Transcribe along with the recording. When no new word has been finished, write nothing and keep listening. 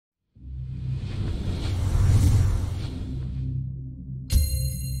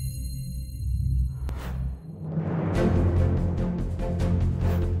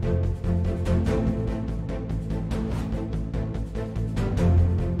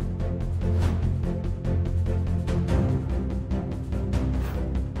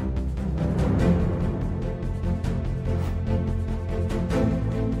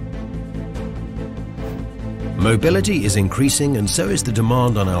Mobility is increasing and so is the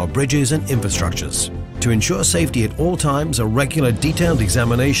demand on our bridges and infrastructures. To ensure safety at all times, a regular detailed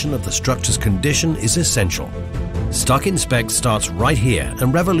examination of the structure's condition is essential. Strucinspect starts right here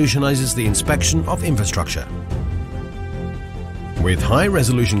and revolutionizes the inspection of infrastructure. With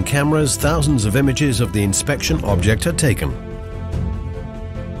high-resolution cameras, thousands of images of the inspection object are taken.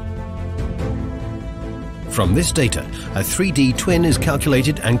 From this data, a 3D twin is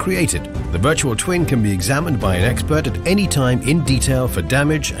calculated and created. The virtual twin can be examined by an expert at any time in detail for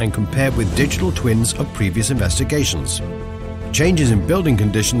damage and compared with digital twins of previous investigations. Changes in building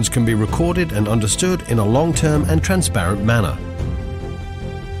conditions can be recorded and understood in a long-term and transparent manner.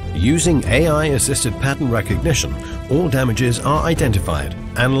 Using AI-assisted pattern recognition, all damages are identified,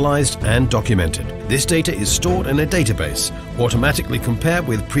 analyzed and documented. This data is stored in a database, automatically compared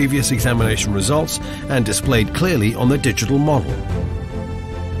with previous examination results and displayed clearly on the digital model.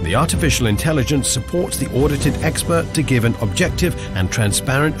 The artificial intelligence supports the audited expert to give an objective and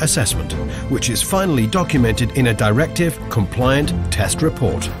transparent assessment, which is finally documented in a directive, compliant test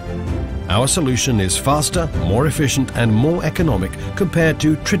report. Our solution is faster, more efficient and more economic compared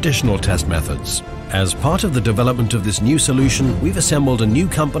to traditional test methods. As part of the development of this new solution, we've assembled a new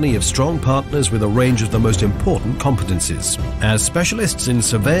company of strong partners with a range of the most important competencies. As specialists in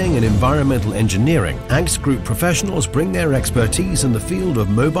surveying and environmental engineering, Angst Group professionals bring their expertise in the field of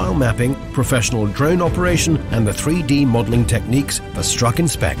mobile mapping, professional drone operation and the 3D modeling techniques for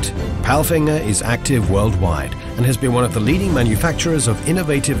Strucinspect. Palfinger is active worldwide and has been one of the leading manufacturers of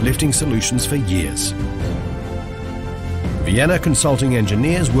innovative lifting solutions for years. Vienna Consulting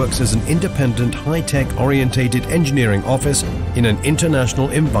Engineers works as an independent, high-tech orientated engineering office in an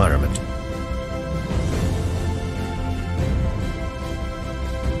international environment.